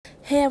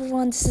Hey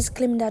everyone, this is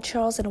Clinda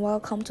Charles and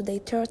welcome to day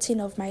 13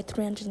 of my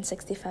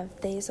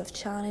 365 days of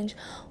challenge.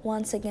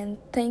 Once again,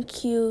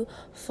 thank you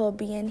for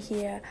being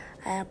here.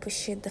 I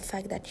appreciate the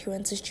fact that you're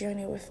on this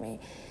journey with me.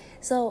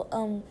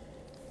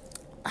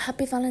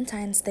 Happy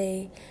Valentine's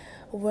Day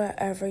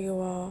wherever you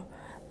are.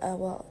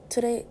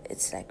 Today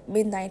it's like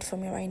midnight for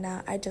me right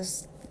now. I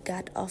just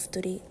got off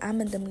today.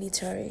 I'm in the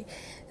military,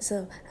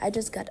 so I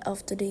just got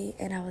off today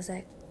and I was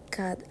like,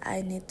 God,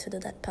 I need to do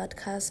that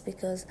podcast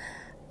because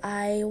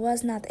I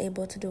was not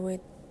able to do it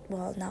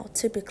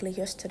typically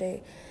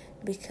yesterday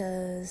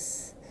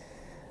because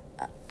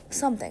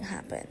something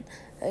happened.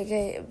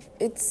 Okay,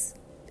 it's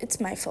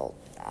my fault.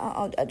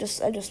 I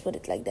just put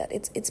it like that.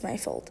 It's my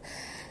fault.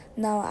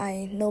 Now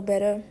I know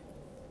better.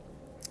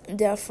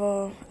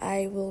 Therefore,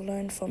 I will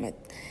learn from it.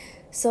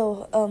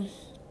 So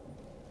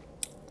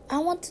I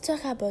want to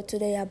talk about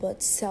today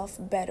about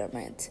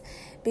self-betterment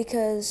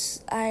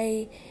because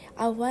I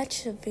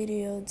watched a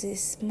video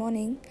this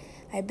morning,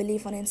 I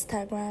believe on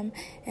Instagram,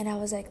 and I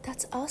was like,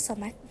 that's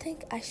awesome. I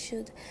think I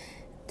should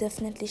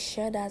definitely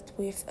share that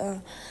with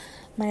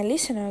my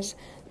listeners.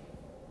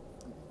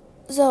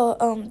 So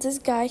this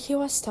guy, he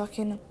was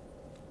talking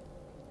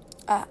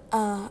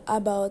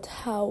about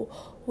how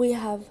we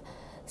have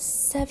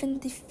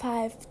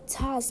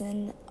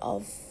 75,000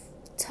 of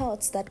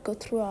thoughts that go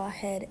through our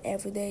head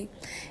every day,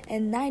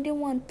 and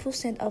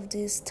 91% of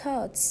these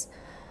thoughts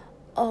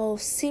are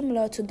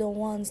similar to the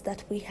ones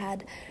that we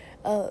had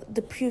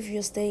the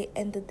previous day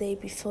and the day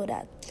before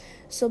that.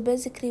 So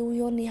basically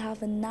we only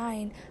have a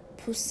 9%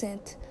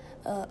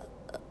 a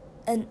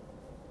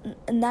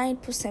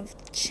 9%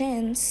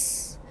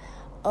 chance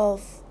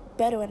of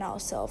bettering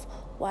ourselves.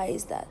 Why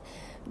is that?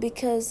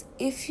 Because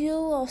if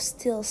you are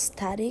still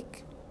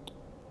static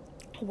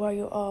where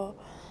you are,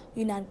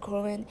 you're not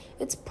growing,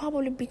 it's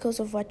probably because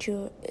of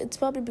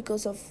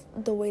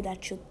the way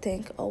that you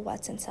think or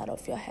what's inside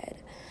of your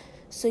head.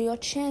 So your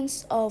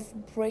chance of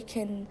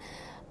breaking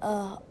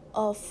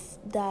of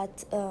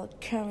that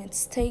current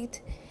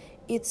state,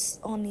 it's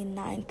only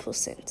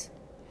 9%.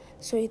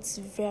 So it's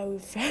very,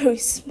 very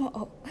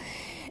small.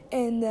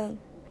 And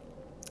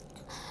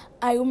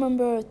I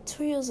remember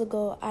 2 years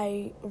ago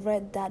I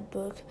read that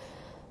book.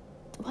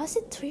 Was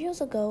it 3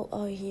 years ago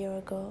or a year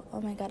ago?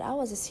 Oh my God, I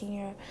was a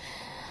senior.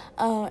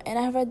 And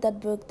I read that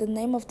book. The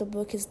name of the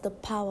book is The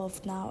Power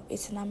of Now.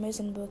 It's an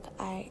amazing book.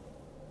 I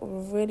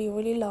really,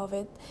 really love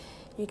it.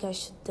 You guys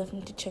should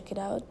definitely check it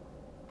out.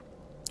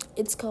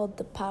 It's called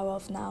The Power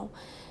of Now.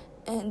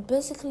 And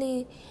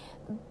basically,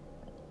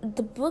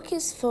 the book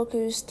is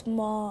focused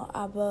more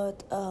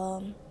about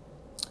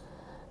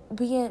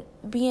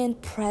being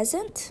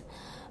present.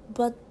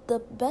 But the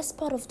best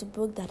part of the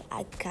book that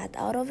I got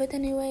out of it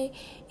anyway,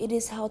 it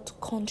is how to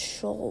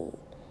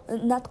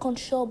not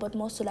control, but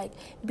more so like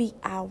be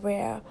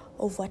aware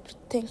of what you're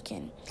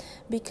thinking.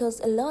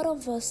 Because a lot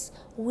of us,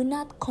 we're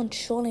not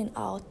controlling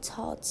our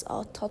thoughts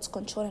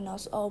controlling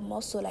us, or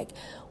more so like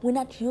we're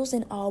not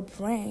using our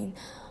brain,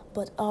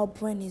 but our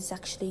brain is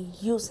actually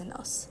using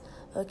us.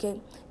 Okay,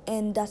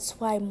 and that's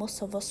why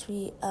most of us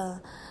we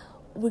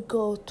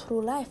go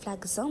through life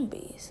like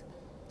zombies,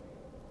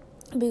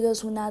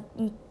 because we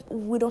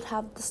don't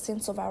have the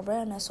sense of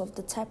awareness of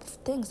the type of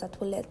things that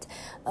we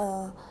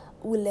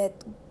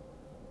let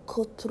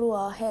go through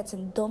our heads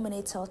and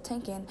dominate our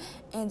thinking,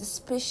 and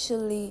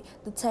especially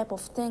the type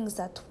of things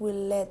that we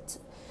let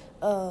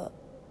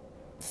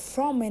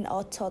from in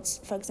our thoughts.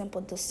 For example,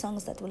 the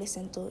songs that we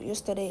listen to.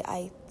 Yesterday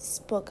I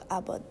spoke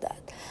about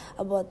that,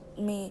 about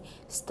me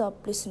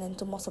stop listening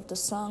to most of the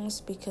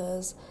songs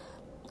because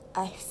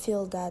I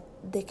feel that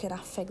they can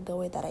affect the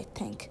way that I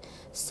think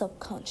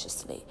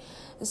subconsciously.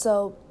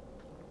 So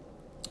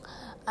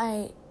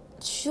I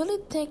truly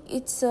think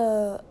it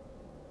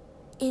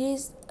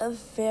is a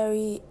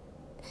very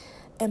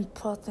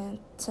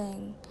important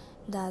thing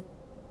that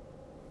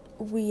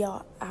we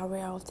are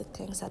aware of the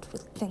things that we're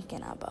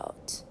thinking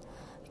about.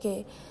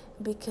 Okay,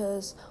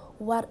 because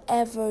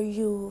whatever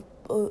you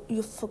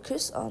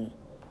focus on,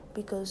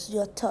 because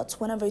your thoughts,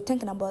 whenever you're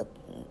thinking about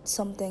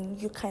something,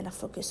 you kind of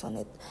focus on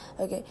it.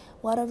 Okay,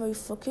 whatever you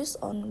focus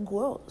on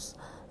grows.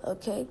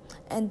 Okay,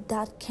 and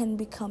that can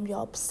become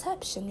your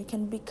obsession. You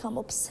can become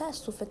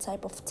obsessed with a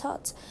type of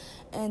thought,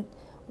 and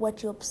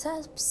what you're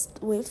obsessed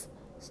with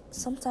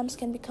sometimes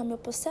can become your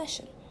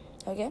possession.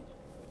 Okay,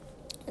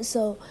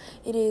 so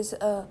it is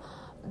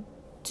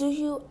do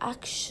you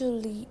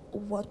actually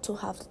want to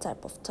have the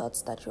type of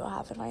thoughts that you're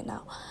having right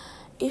now?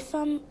 If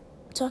I'm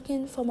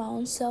talking for my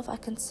own self, I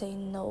can say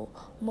no.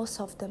 Most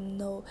of them,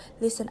 no.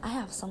 Listen, I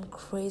have some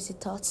crazy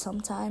thoughts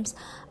sometimes.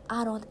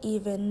 I don't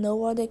even know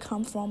where they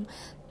come from.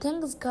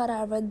 Thank God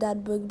I read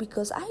that book,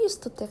 because I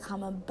used to think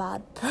I'm a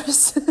bad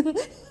person.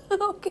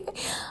 Okay,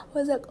 I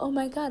was like, oh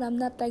my God, I'm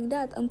not like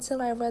that,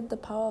 until I read The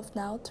Power of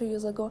Now 2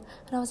 years ago,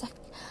 and I was like,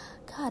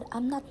 God,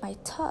 I'm not my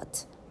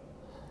thought.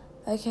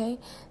 Okay,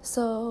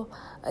 so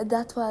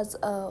that was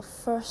a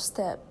first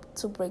step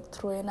to break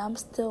through, and I'm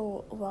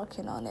still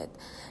working on it.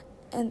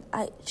 And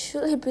I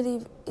truly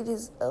believe it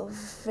is a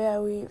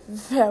very,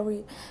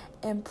 very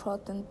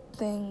important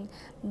thing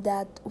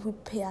that we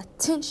pay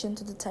attention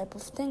to the type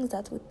of things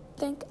that we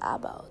think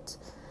about.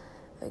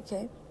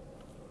 Okay?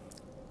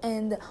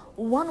 And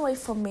one way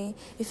for me,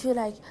 if you're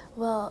like,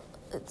 well,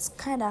 it's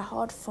kind of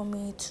hard for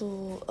me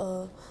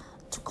to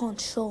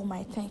control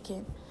my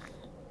thinking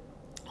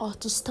or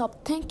to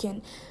stop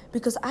thinking,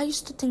 because I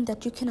used to think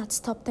that you cannot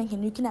stop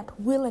thinking, you cannot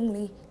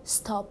willingly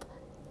stop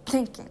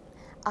thinking.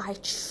 I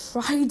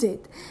tried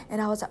it and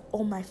I was like,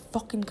 oh my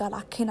fucking god,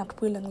 I cannot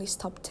willingly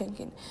stop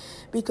thinking.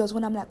 Because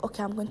when I'm like,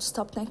 okay, I'm going to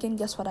stop thinking,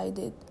 guess what I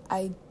did?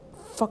 I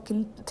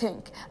fucking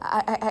think.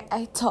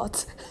 I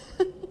thought.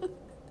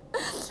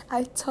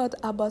 I thought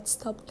about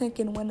stop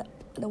thinking when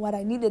what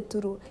I needed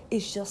to do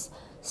is just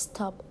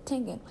stop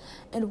thinking.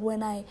 And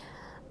when I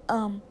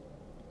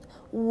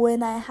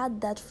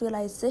had that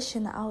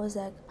realization, I was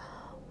like,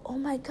 oh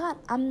my god,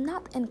 I'm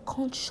not in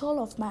control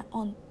of my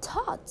own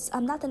thoughts.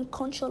 I'm not in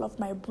control of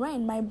my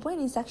brain. My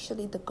brain is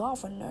actually the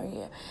governor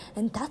here,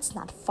 and that's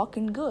not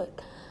fucking good.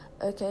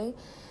 Okay?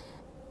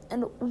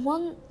 And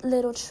one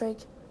little trick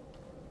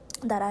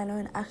that I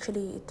learned,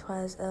 actually, it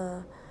was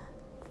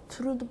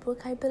through the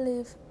book, I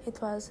believe. It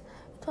was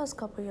a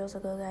couple years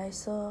ago, guys,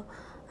 so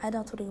I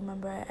don't really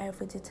remember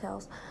every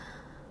details.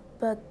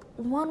 But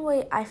one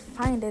way I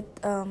find it,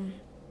 how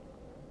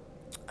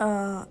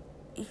can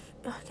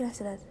I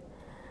say that?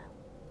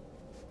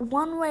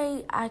 One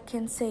way I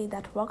can say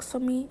that works for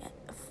me,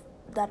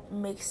 that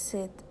makes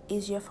it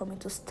easier for me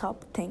to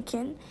stop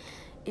thinking,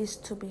 is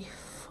to be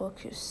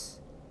focused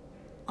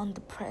on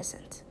the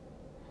present.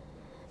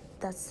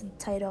 That's the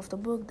title of the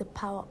book, The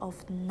Power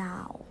of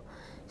Now.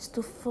 Is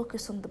to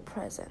focus on the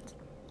present.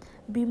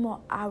 Be more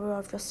aware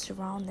of your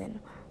surrounding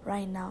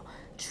right now.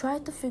 Try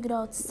to figure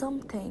out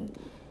something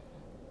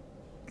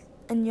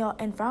in your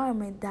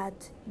environment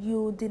that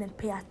you didn't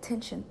pay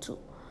attention to.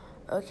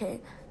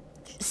 Okay?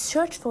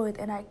 Search for it,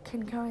 and I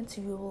can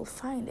guarantee you will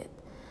find it.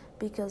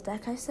 Because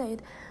like I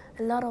said,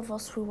 a lot of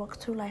us, we walk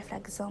through life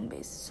like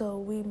zombies, so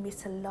we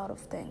miss a lot of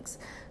things.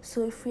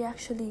 So if we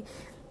actually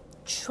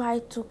try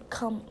to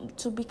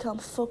become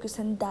focused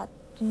in that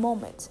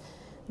moment,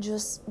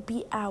 just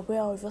be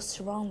aware of your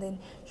surrounding,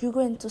 you're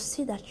going to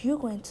see that you're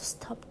going to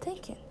stop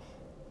thinking.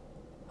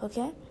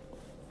 Okay?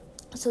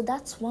 So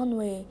that's one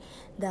way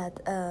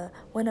that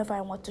whenever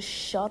I want to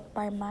shut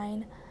my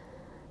mind,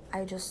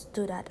 I just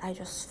do that. I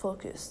just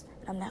focus.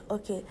 I'm like,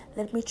 okay,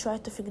 let me try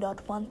to figure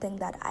out one thing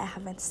that I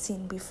haven't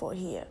seen before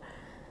here.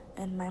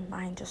 And my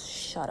mind just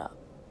shut up.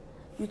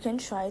 You can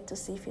try to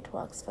see if it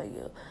works for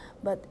you.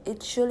 But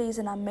it surely is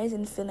an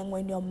amazing feeling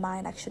when your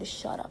mind actually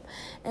shut up.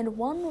 And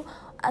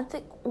I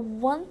think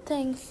one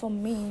thing for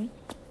me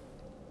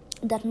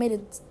that made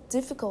it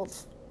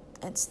difficult,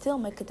 and still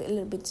make it a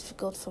little bit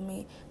difficult for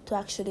me to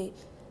actually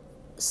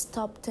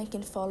stop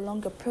thinking for a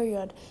longer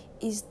period,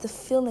 is the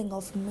feeling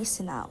of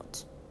missing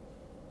out.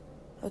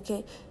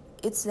 Okay?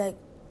 It's like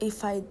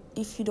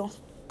if you don't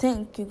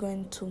think, you're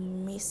going to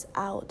miss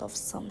out of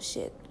some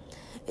shit.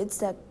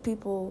 It's like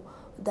people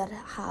that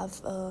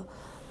have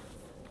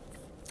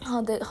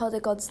how they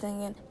call this thing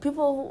again?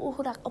 People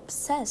who are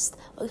obsessed,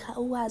 or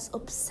who has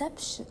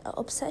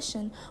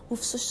obsession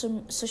with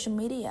social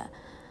media.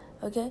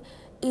 Okay,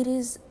 it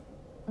is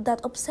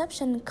that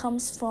obsession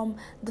comes from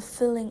the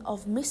feeling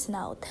of missing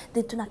out.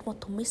 They do not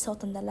want to miss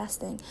out on the last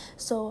thing.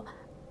 So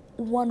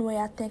one way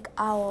I think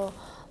our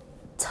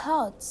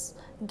thoughts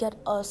get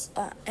us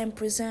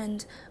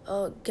imprisoned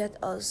or get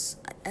us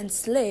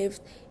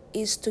enslaved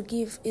is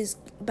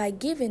by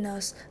giving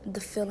us the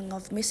feeling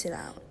of missing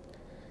out.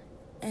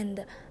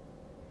 And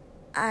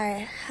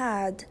I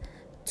had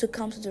to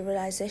come to the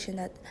realization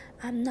that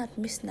I'm not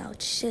missing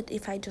out shit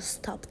if I just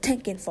stop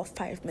thinking for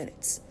 5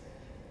 minutes.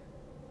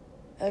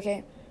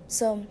 Okay,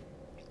 so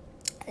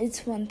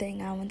it's one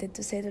thing I wanted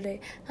to say today.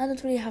 I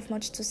don't really have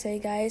much to say,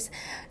 guys,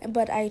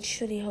 but I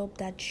truly hope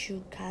that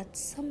you got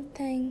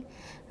something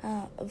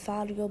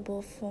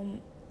valuable from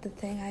the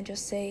thing I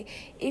just say.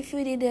 If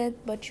you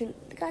didn't, but you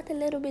got a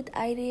little bit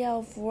idea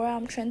of where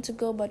I'm trying to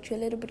go, but you're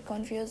a little bit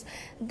confused,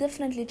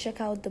 definitely check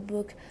out the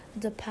book,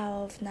 The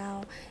Power of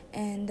Now,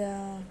 and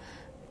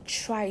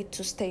try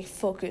to stay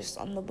focused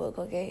on the book,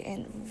 okay,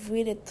 and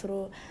read it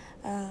through.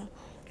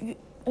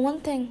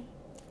 One thing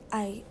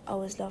I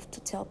always love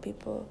to tell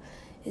people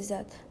is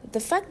that the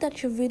fact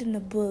that you're reading a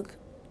book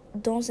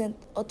doesn't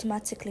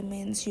automatically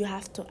means you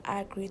have to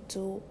agree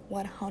to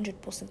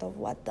 100% of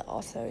what the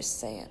author is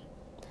saying,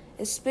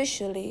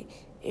 especially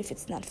if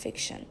it's not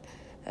fiction.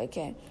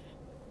 Okay,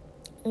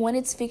 when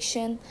it's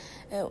fiction,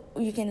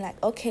 you can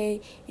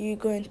you're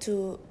going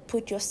to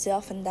put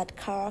yourself in that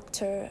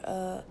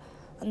character,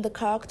 and the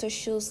character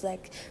shoes,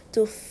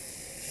 to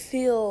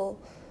feel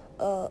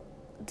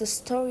the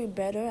story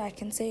better, I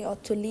can say, or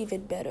to live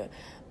it better.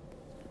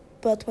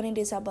 But when it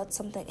is about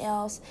something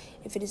else,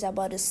 if it is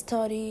about a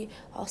study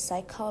or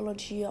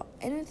psychology or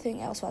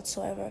anything else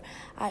whatsoever,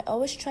 I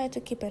always try to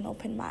keep an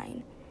open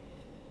mind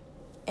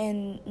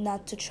and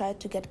not to try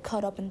to get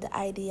caught up in the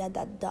idea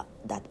that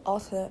that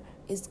author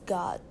is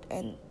God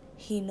and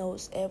he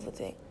knows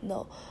everything.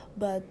 No,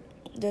 but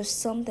there's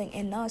something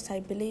in us, I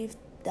believe,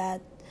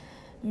 that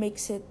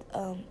makes it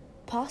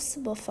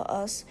possible for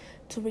us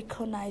to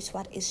recognize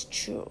what is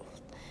true.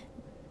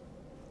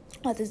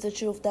 What is the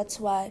truth? That's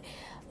why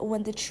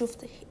when the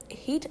truth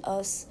hit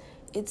us,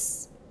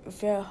 it's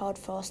very hard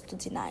for us to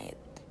deny it.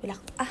 We're like,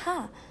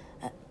 aha,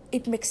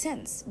 it makes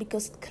sense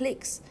because it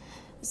clicks.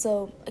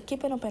 So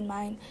keep an open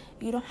mind.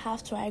 You don't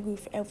have to agree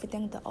with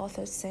everything the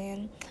author is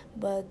saying,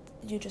 but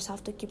you just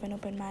have to keep an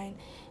open mind.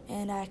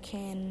 And I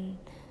can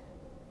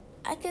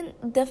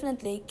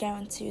definitely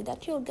guarantee you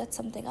that you'll get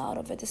something out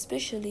of it,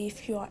 especially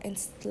if you are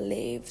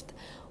enslaved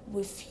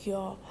with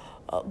your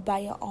by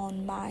your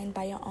own mind,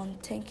 by your own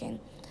thinking,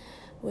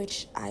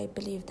 which I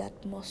believe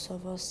that most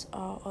of us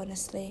are,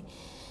 honestly.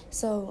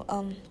 So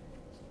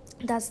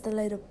that's the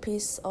little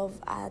piece of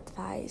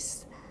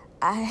advice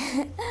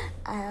I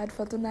I had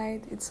for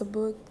tonight. It's a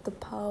book, The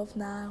Power of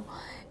Now,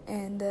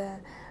 and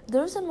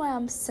the reason why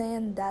I'm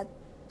saying that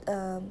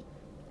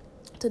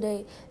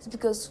today is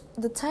because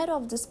the title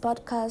of this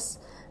podcast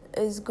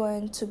is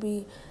going to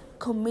be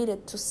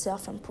committed to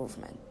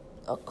self-improvement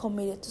or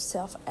committed to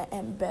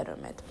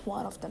self-betterment.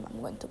 One of them I'm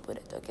going to put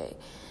it, okay?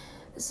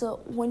 So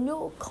when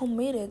you're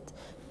committed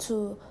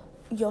to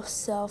your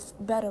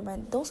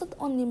self-betterment, doesn't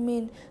only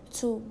mean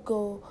to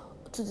go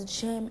to the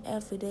gym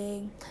every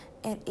day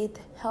and eat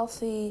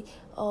healthy,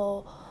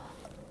 or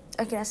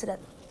how can I say that?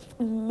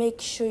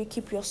 Make sure you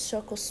keep your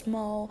circle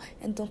small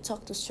and don't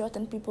talk to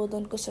certain people,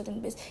 don't go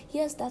certain places.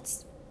 Yes,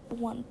 that's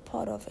one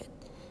part of it.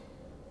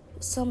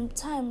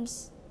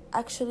 Sometimes,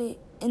 actually,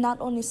 and not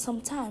only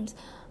sometimes,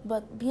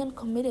 but being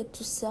committed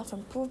to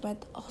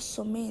self-improvement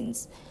also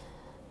means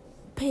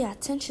pay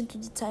attention to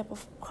the type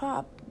of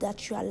crap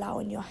that you allow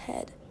in your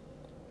head.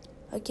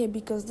 Okay,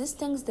 because these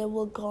things, they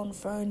will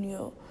govern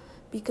you.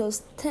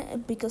 Because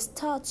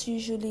thoughts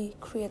usually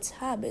creates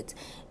habits,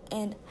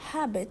 and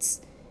habits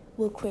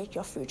will create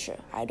your future,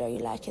 either you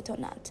like it or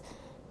not.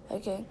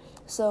 Okay,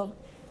 so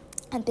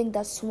I think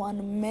that's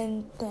one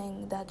main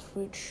thing that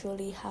we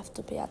truly have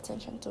to pay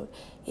attention to.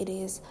 It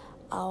is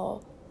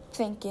our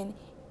thinking.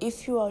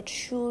 If you are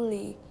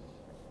truly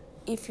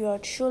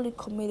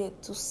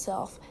committed to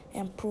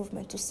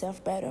self-improvement, to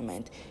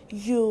self-betterment,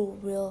 you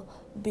will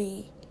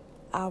be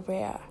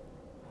aware.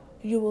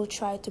 You will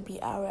try to be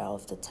aware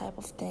of the type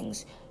of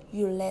things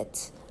you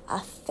let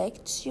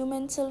affect you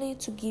mentally,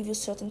 to give you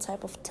certain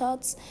type of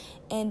thoughts,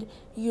 and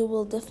you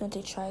will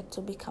definitely try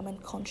to become in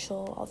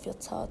control of your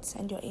thoughts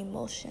and your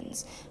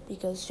emotions,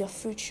 because your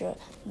future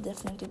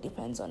definitely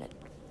depends on it.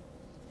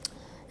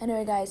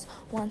 Anyway, guys,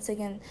 once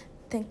again,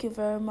 thank you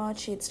very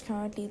much. It's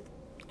currently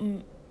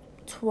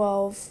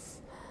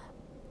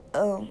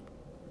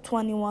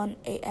 21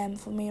 a.m.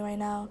 for me right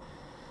now,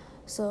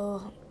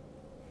 so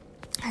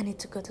I need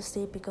to go to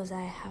sleep because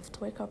I have to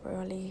wake up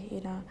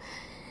early,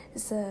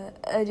 So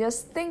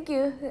just thank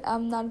you.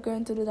 I'm not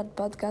going to do that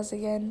podcast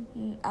again.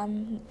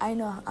 I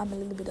know I'm a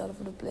little bit all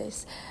over the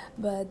place,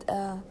 but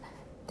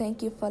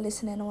thank you for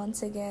listening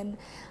once again.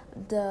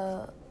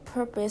 The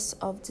purpose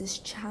of this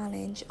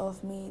challenge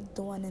of me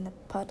doing a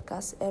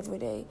podcast every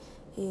day,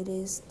 it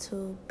is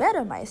to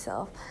better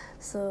myself.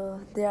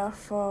 So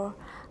therefore,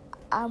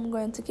 I'm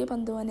going to keep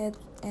on doing it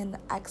and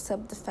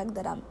accept the fact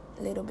that I'm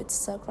a little bit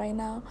stuck right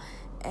now,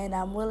 and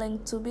I'm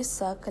willing to be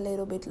stuck a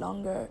little bit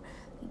longer,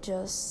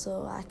 just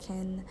so I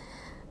can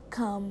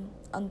come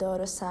on the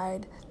other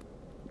side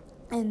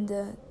and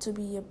to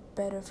be a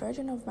better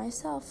version of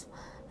myself.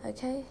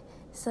 Okay,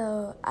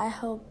 so I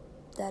hope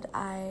that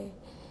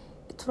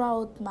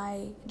throughout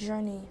my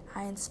journey,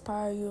 I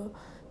inspire you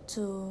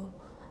to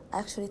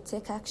actually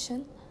take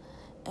action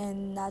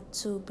and not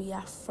to be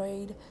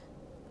afraid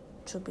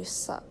to be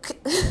stuck.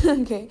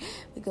 Okay,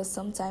 because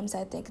sometimes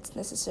I think it's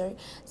necessary.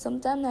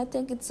 Sometimes I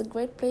think it's a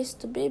great place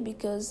to be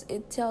because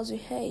it tells you,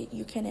 hey,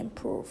 you can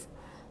improve.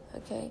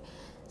 Okay,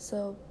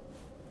 so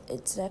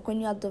it's like when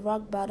you're at the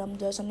rock bottom,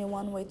 there's only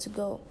one way to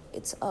go.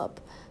 It's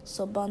up.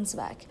 So bounce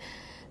back.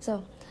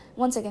 So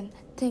once again,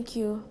 thank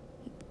you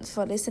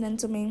for listening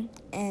to me,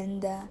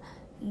 and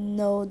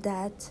know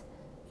that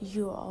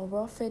you are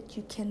worth it.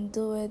 You can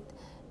do it,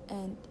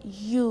 and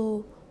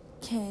you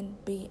can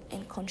be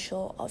in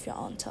control of your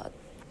own thought.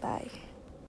 Bye.